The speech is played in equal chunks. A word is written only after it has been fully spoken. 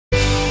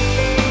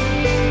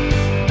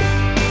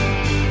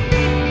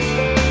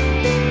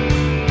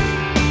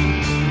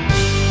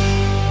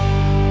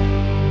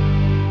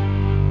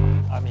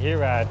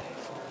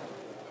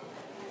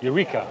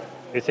Eureka.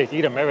 It says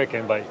eat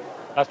American, but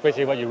that's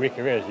basically what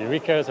Eureka is.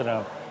 Eureka is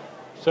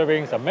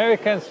serving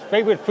Americans'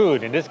 favorite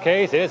food. In this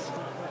case, it's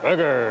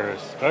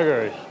burgers.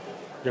 Burgers.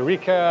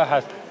 Eureka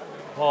has,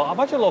 well, a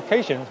bunch of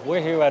locations.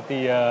 We're here at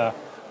the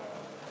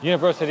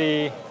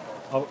University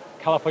of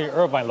California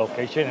Irvine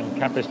location in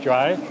Campus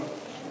Drive.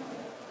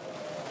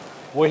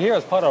 We're here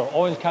as part of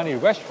Orange County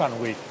Restaurant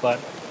Week, but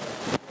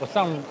for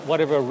some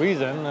whatever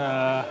reason,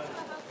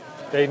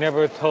 they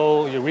never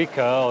told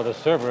Eureka or the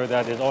server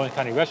that it's Orange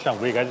County Restaurant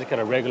Week. I just got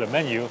a regular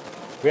menu.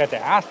 We had to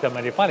ask them,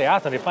 and they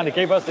finally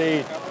gave us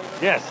the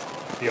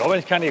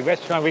Orange County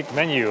Restaurant Week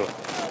menu.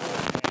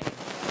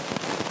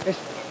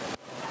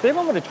 They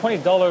went with the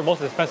 $20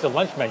 most expensive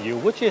lunch menu,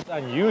 which is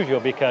unusual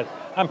because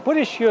I'm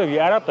pretty sure if you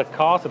add up the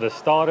cost of the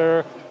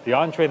starter, the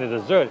entree, and the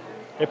dessert,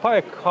 it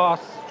probably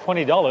costs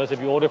 $20 if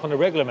you order from the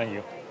regular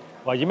menu.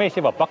 Well, you may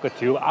save $1 or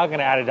 $2. I'm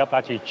gonna add it up,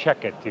 actually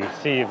check it to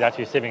see if they're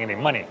actually saving any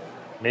money.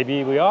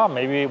 Maybe we are,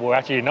 maybe we're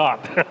actually not,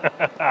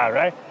 all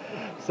right?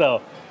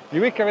 So,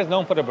 Eureka is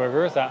known for the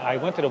burgers. I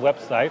went to the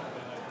website.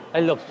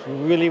 It looks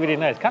really, really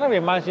nice. Kind of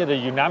reminds me of the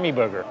Unami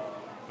burger.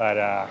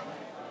 But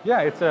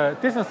yeah, it's a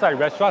decent sized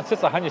restaurant,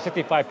 sits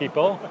 165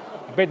 people.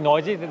 A bit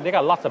noisy. They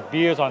got lots of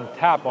beers on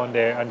tap on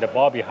the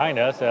bar behind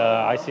us.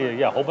 I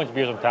see, a whole bunch of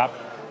beers on tap.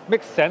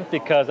 Makes sense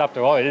because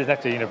after all, it is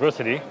next to the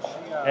university.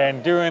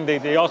 And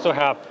they also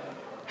have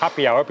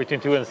happy hour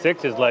between 2 and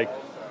 6. Is like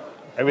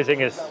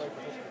everything is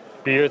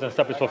beers and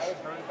stuff is for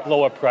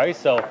lower price.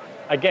 So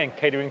again,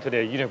 catering to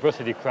the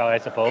university crowd, I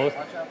suppose.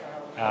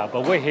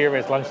 But we're here,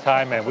 it's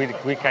lunchtime, and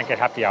we can't get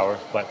happy hour,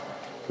 but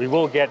we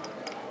will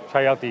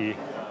try out the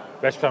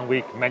Restaurant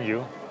Week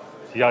menu,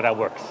 see how that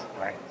works,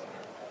 right?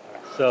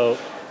 So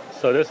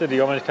this is the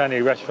Orange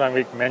County Restaurant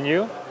Week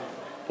menu.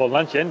 For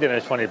lunch and dinner,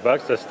 it's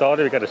 $20. The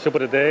starter, we got a soup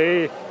of the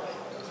day,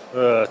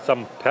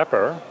 some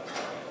pepper.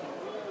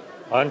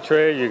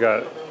 Entree, you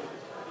got,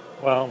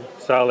 well,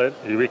 salad,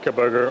 Eureka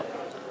burger.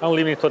 I'm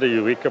leaving for the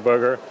Eureka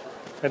burger.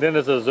 And then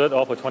there's a dessert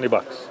all for $20.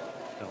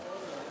 So.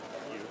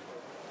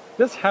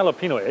 This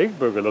jalapeno egg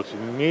burger looks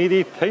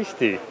meaty,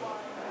 tasty.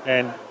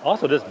 And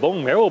also this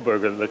bone marrow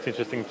burger looks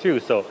interesting too.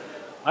 So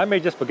I may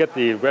just forget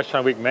the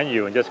Restaurant Week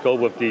menu and just go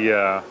with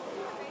the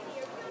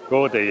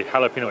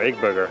jalapeno egg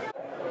burger.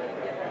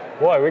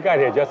 Boy, we got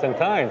here just in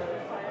time.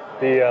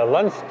 The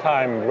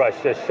lunchtime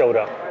rush just showed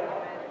up.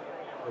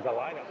 There's a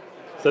lineup.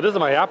 So this is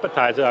my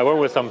appetizer. I went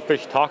with some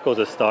fish tacos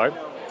to start.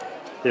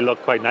 They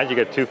look quite nice. You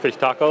get 2 fish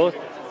tacos.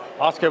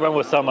 Oscar went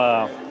with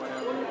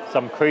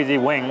some crazy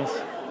wings,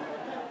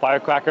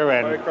 firecracker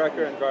and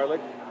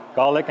garlic.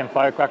 Garlic and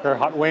firecracker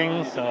hot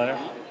wings.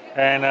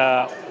 And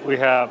we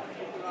have,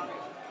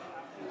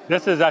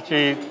 this is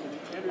actually,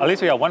 at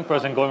least we have one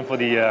person going for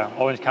the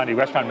Orange County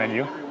restaurant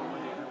menu.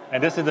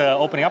 And this is the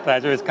opening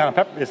appetizer. It's kind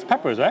of it's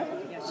peppers, right?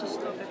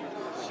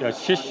 Yeah,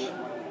 shish.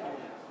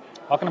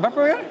 What kind of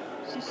pepper again?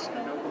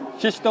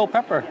 Shish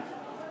pepper.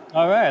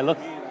 All right,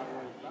 looks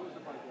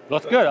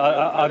good.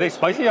 Are they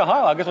spicy or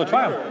hot? I guess we'll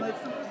try them.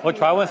 We'll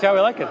try one and see how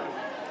we like it.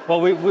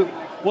 Well,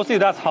 we'll see if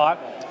that's hot.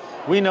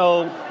 We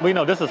know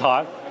this is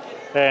hot,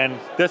 and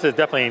this is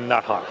definitely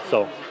not hot.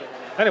 So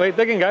anyway,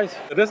 dig in, guys.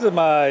 This is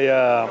my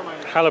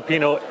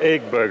jalapeno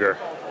egg burger.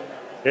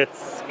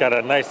 It's got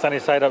a nice sunny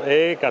side up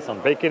egg, got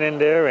some bacon in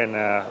there, and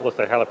looks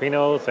like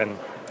jalapenos and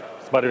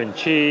butter and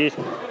cheese.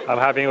 I'm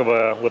having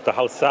it with the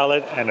house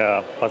salad and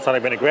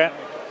balsamic vinaigrette.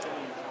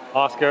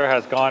 Oscar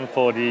has gone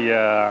for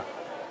the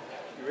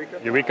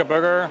Eureka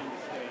burger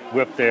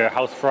with their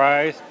house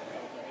fries.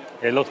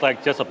 It looks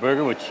like just a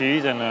burger with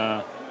cheese and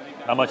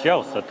not much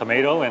else. A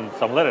tomato and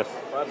some lettuce.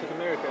 Classic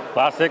American.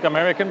 Classic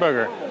American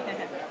burger.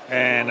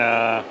 And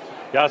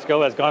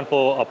Yasko has gone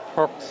for a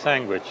pork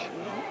sandwich.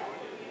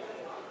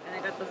 And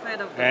I got the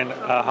side of and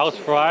a house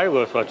fry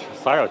with a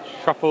side of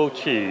truffle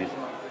cheese.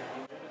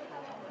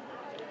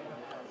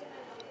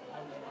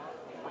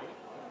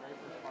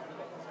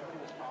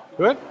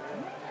 Good?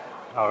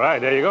 All right,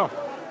 there you go.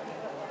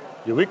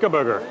 Eureka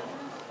burger.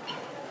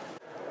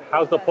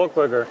 How's the pork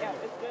burger? Yeah, it's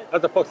good.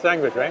 That's a pork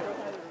sandwich, right?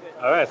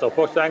 All right, so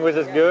pork sandwich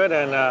is good,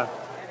 and I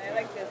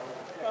like this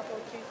truffle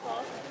cheese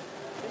sauce.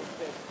 This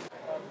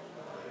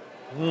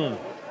is good.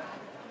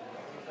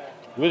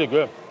 Really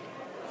good.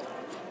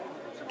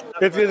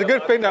 It's a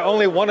good thing that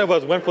only one of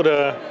us went for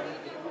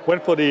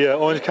the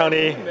Orange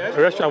County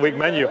Restaurant Week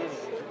menu.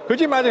 Could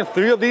you imagine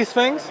 3 of these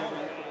things?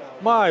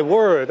 My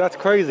word, that's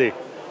crazy.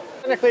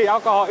 Technically,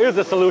 alcohol is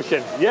the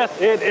solution. Yes,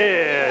 it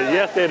is.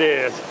 Yes, it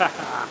is.